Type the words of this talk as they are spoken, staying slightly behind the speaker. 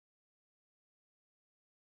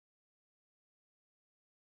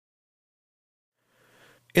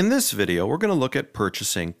In this video, we're going to look at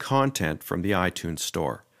purchasing content from the iTunes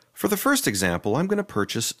Store. For the first example, I'm going to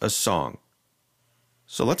purchase a song.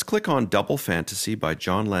 So let's click on Double Fantasy by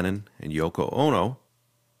John Lennon and Yoko Ono.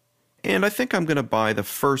 And I think I'm going to buy the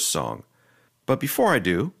first song. But before I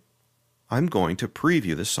do, I'm going to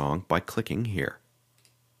preview the song by clicking here.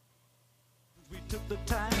 We took the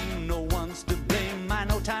time, no one's to blame. I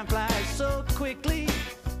know time flies so quickly.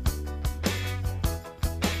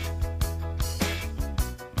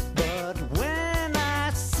 But when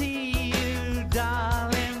I see you,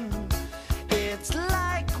 darling, it's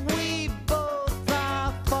like we both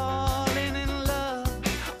are falling in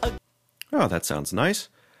love. Oh, that sounds nice.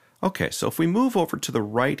 Okay, so if we move over to the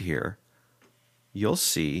right here, you'll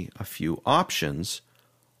see a few options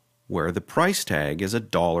where the price tag is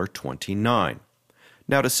 $1.29.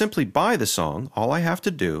 Now, to simply buy the song, all I have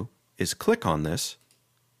to do is click on this,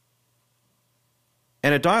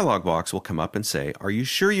 and a dialog box will come up and say, "Are you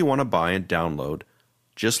sure you want to buy and download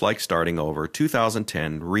Just Like Starting Over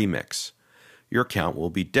 2010 Remix? Your account will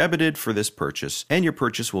be debited for this purchase, and your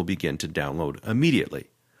purchase will begin to download immediately."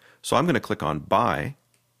 So I'm going to click on Buy,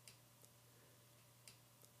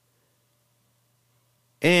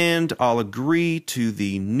 and I'll agree to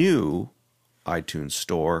the new iTunes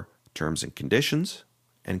Store terms and conditions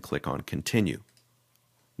and click on Continue.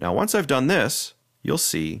 Now, once I've done this, you'll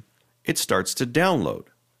see it starts to download.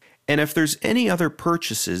 And if there's any other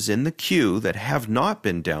purchases in the queue that have not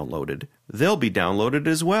been downloaded, they'll be downloaded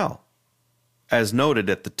as well, as noted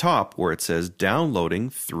at the top where it says Downloading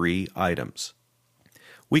 3 items.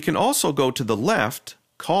 We can also go to the left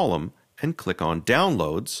column and click on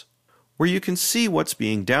Downloads, where you can see what's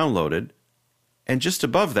being downloaded, and just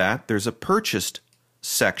above that there's a Purchased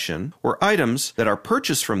section where items that are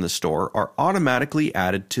purchased from the store are automatically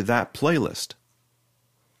added to that playlist.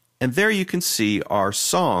 And there you can see our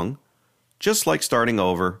song, Just Like Starting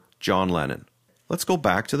Over, John Lennon. Let's go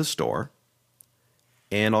back to the store,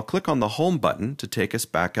 and I'll click on the Home button to take us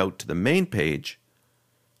back out to the main page.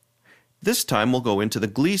 This time we'll go into the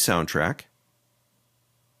Glee soundtrack,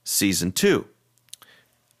 Season 2.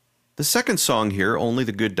 The second song here, Only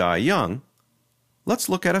the Good Die Young, let's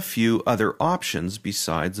look at a few other options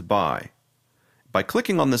besides buy. By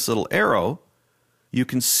clicking on this little arrow, you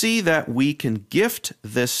can see that we can gift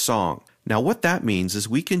this song. Now what that means is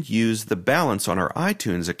we can use the balance on our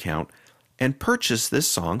iTunes account and purchase this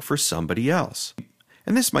song for somebody else.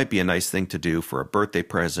 And this might be a nice thing to do for a birthday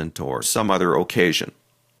present or some other occasion.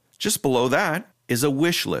 Just below that is a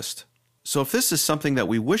wish list. So if this is something that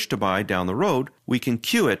we wish to buy down the road, we can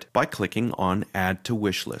queue it by clicking on Add to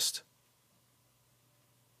Wish List.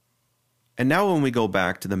 And now when we go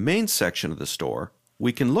back to the main section of the store,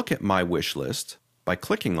 we can look at My Wish List by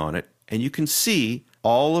clicking on it, and you can see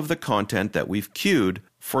all of the content that we've queued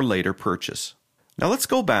for later purchase. Now let's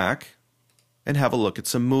go back and have a look at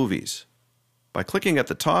some movies. By clicking at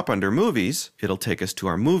the top under Movies, it'll take us to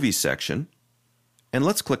our Movies section, and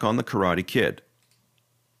let's click on The Karate Kid.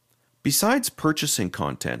 Besides purchasing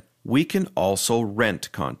content, we can also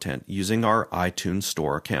rent content using our iTunes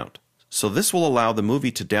Store account. So this will allow the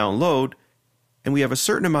movie to download, and we have a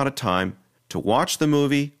certain amount of time to watch the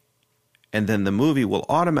movie, and then the movie will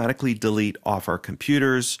automatically delete off our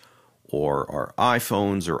computers or our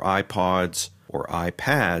iPhones or iPods or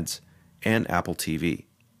iPads and Apple TV.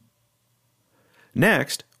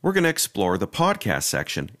 Next, we're going to explore the podcast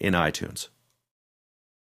section in iTunes.